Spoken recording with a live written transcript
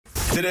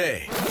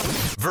Today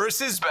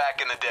versus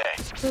back in the day.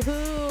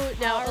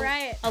 Now, All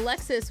right.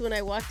 Alexis, when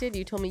I walked in,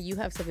 you told me you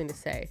have something to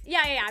say.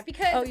 Yeah,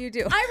 because Oh, you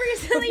do? I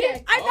recently,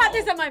 I've got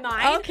this on my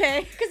mind.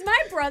 Okay. Because my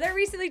brother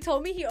recently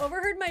told me he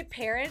overheard my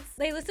parents,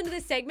 they listened to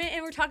this segment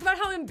and were talking about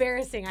how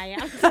embarrassing I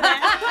am. And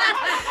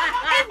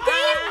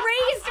they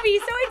raised me,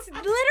 so it's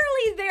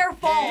literally their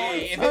fault.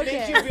 Hey, if it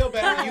makes you feel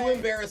better, you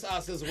embarrass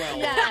us as well.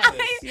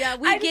 Yeah,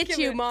 we I just get give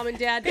you, it- Mom and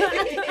Dad. Okay,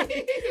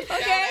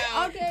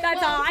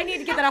 that's well, all. I need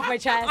to get that off my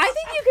chest. I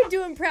think you can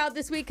do him proud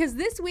this week because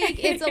this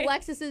week it's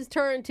Alexis's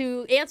turn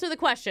to answer the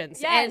questions.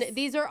 Yes. And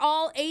these are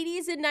all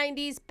 80s and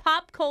 90s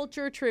pop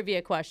culture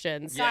trivia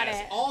questions. Got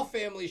Yes, it. all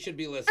families should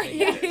be listening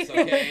to this,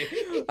 okay?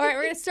 All right,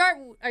 we're going to start.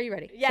 Are you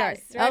ready?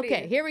 Yes, Sorry. ready.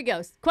 Okay, here we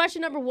go.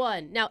 Question number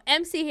 1. Now,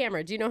 MC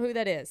Hammer, do you know who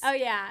that is? Oh,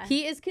 yeah.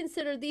 He is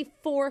considered the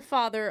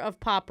forefather of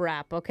pop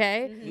rap,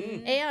 okay?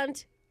 Mm-hmm.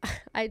 And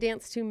I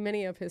danced to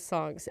many of his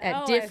songs Oh, at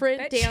I different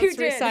bet you dance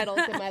did. recitals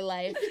in my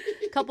life.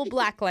 A couple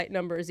blacklight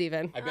numbers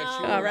even. I bet you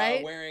All were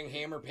right. wearing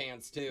hammer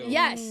pants, too.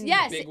 Yes,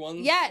 yes. Big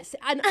ones? Yes.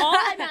 And all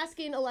I'm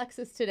asking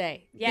Alexis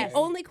today, Yes. the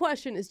only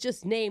question is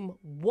just name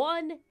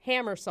one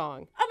Hammer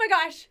song. Oh my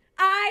gosh,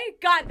 I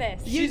got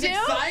this. She's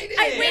excited.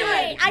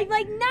 Wait. I'm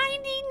like 99%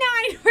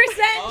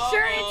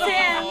 sure it's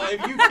him.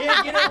 If you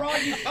can't get it wrong,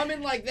 you come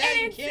in like that,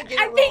 you And can't get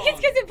it I wrong. think it's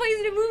because it plays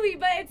in a movie,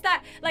 but it's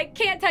that, like,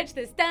 can't touch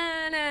this.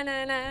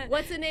 Da-na-na-na.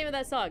 What's the name of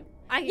that song?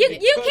 I can You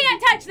get-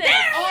 can't touch this. Oh,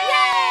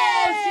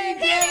 she Yay!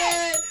 did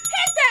it!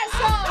 Hit that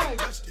song.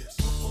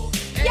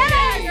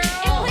 Yes! It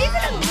plays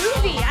in a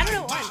movie. I don't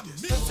know why.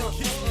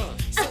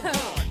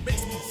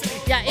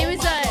 Yeah, it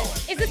was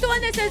Is this the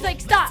one that says,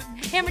 like, stop,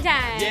 hammer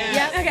time? Yeah.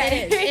 Yep,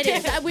 Okay. it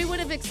is. We would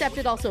have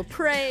accepted also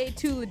Pray,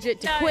 Too Legit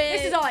to No, Quit.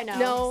 this is all I know,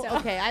 No, so.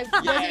 okay. I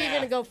wasn't even Yeah.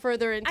 going to go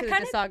further into the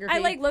discography. I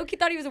like low-key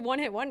thought he was a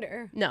one-hit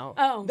wonder. No.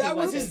 Oh. That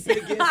was his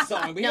biggest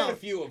song. We No. had a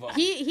few of them.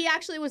 He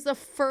actually was the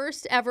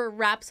first ever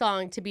rap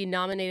song to be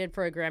nominated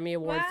for a Grammy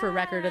Award for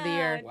Record of the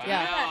Year. Wow.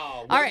 Yeah.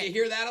 All All right. You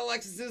hear that,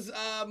 Alexis's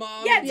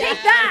mom? Yeah,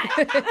 take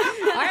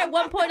that. All right,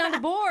 1 point on the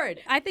board.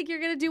 I think you're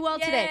going to do well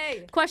today.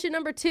 Yay. Question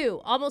number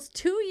 2. Almost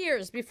 2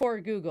 years before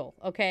Google,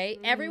 okay,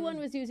 everyone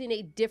was using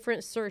a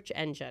different search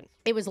engine.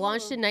 It was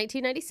launched in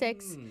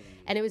 1996,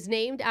 and it was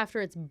named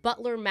after its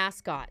Butler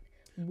mascot.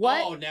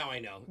 What? Oh, now I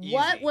know.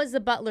 What Easy. was the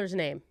Butler's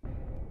name?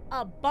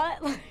 A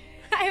butler.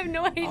 I have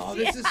no idea. Oh,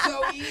 this is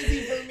so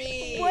easy for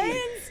me. What,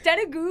 instead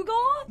of Google?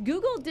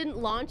 Google didn't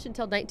launch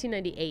until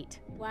 1998.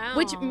 Wow.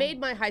 Which made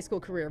my high school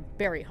career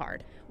very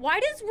hard. Why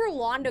does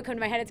Rolando come to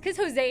my head? It's because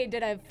Jose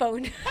did a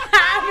phone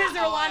app as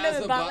Rolando as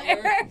the a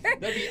butler.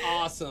 That'd be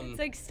awesome. It's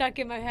like stuck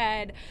in my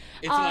head.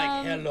 It's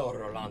like, hello,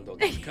 Rolando.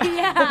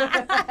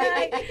 Yeah.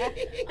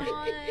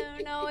 Oh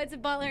no, it's a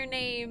butler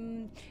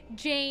named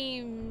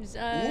James.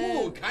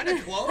 Ooh, kind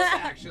of close,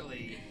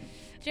 actually.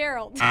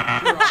 Gerald.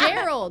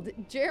 Gerald.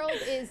 Gerald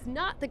is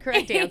not the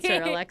correct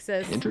answer,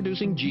 Alexis.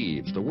 Introducing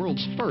Jeeves, the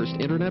world's first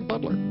internet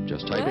butler.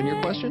 Just type in your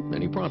question,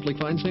 and he promptly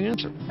finds the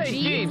answer. Hey,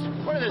 Jeeves,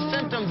 what are the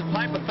symptoms of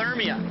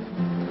hypothermia?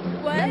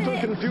 Mental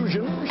What?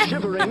 confusion,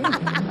 shivering,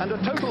 and a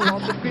total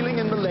loss of feeling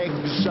in the legs,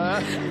 sir.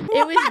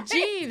 It was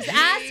Jeeves.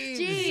 Ask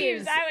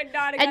Jeeves. I would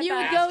not have And got you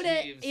would that. go Ask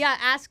to, Jeeves.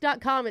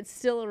 ask.com. It's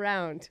still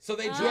around. So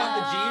they dropped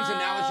the Jeeves, and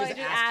now it's just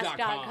ask.com.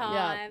 ask.com.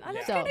 Yeah. Oh,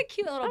 that's So- kind of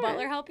cute, little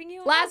butler helping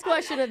you. Last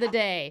question of the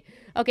day.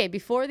 Okay,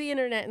 before the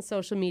internet and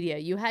social media,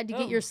 you had to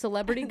get your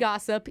celebrity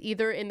gossip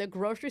either in the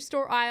grocery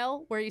store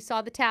aisle where you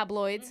saw the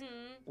tabloids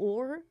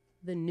or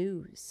the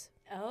news.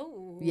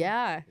 Oh.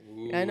 Yeah,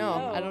 I know.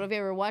 I don't know if you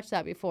ever watched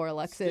that before,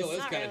 Alexis. Still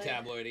is kind of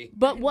tabloidy.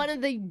 But one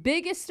of the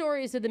biggest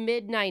stories of the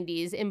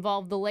mid-90s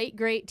involved the late,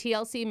 great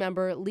TLC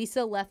member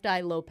Lisa Left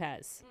Eye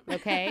Lopez,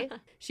 okay?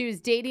 She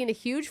was dating a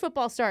huge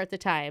football star at the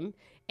time,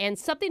 and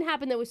something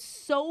happened that was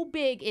so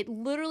big, it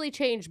literally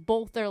changed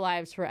both their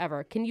lives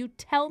forever. Can you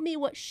tell me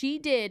what she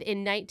did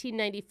in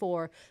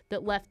 1994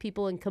 that left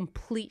people in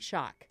complete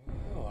shock?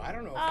 Oh, I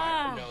don't know if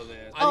I know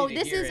this. Oh,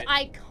 this is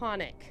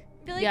iconic.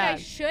 I feel like I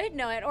should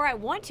know it, or I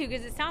want to,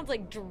 because it sounds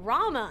like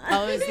drama.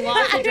 Oh, it was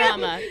lots of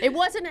drama. It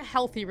wasn't a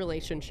healthy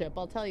relationship,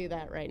 I'll tell you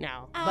that right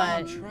now.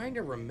 I'm But trying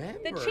to remember.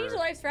 That changed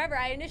lives forever.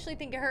 I initially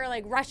think of her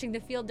like rushing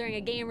the field during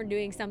a game or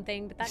doing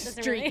something, but that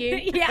doesn't Streaking.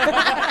 really.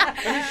 Yeah.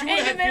 would've In the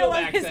had middle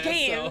field of his access,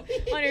 game, so.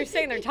 when you're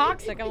saying they're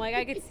toxic, I'm like,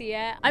 I could see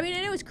it. I mean,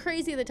 and it was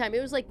crazy at the time.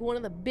 It was like one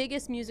of the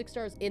biggest music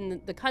stars in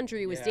the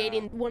country was Yeah.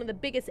 dating one of the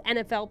biggest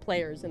NFL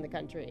players in the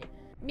country.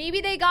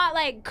 Maybe they got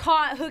like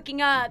caught hooking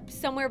up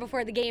somewhere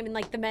before the game in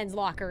like the men's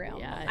locker room.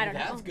 Yeah, I don't know.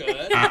 That's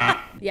good.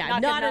 Yeah,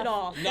 Not not good at enough.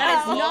 all. Not That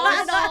is close.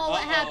 not at all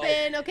what Uh-oh.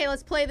 happened. Okay,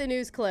 let's play the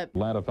news clip.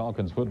 Atlanta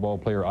Falcons football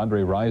player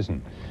Andre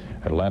Rison.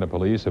 Atlanta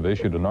police have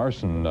issued an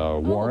arson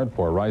warrant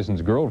for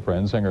Rison's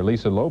girlfriend, singer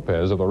Lisa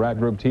Lopez of the rap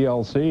group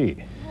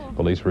TLC.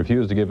 Police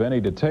refuse to give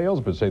any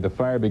details, but say the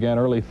fire began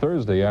early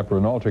Thursday after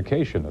an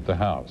altercation at the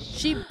house.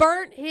 She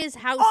burnt his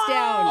house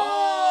down.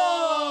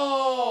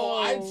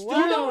 Oh, I'd still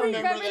You don't never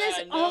remember this?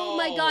 that. Oh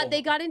my No. God,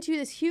 they got into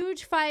this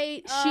huge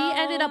fight. She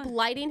ended up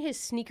lighting his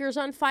sneakers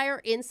on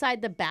fire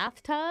inside the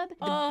bathtub.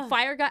 The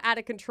fire got out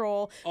of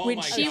control Oh when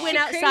my she God. went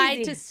outside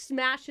Crazy. to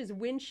smash his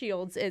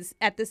windshields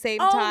at the same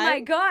Oh time. my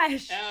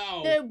gosh.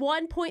 Ow. The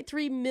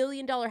 $1.3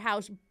 million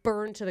house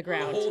burned to the The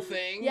ground. whole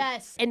thing?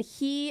 Yes. And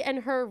he and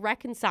her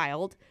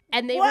reconciled,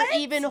 and they What? were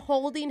even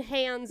holding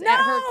hands at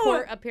her No.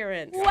 court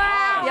appearance. Wow.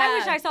 Yeah. I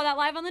wish I saw that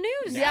live on the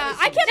news. Yeah, is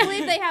I can't some-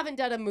 believe they haven't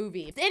done a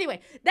movie. Anyway,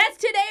 that's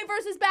today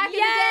versus back in the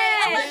day.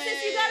 Yay.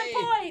 Alexis, you got a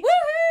point.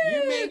 Woohoo!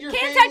 You made your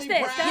Can't family touch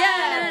this. proud.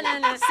 Yeah.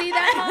 No. See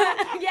that,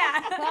 Mom?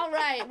 Yeah. All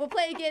right, we'll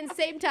play again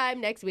same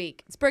time next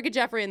week. It's Brooke and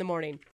Jeffrey in the morning.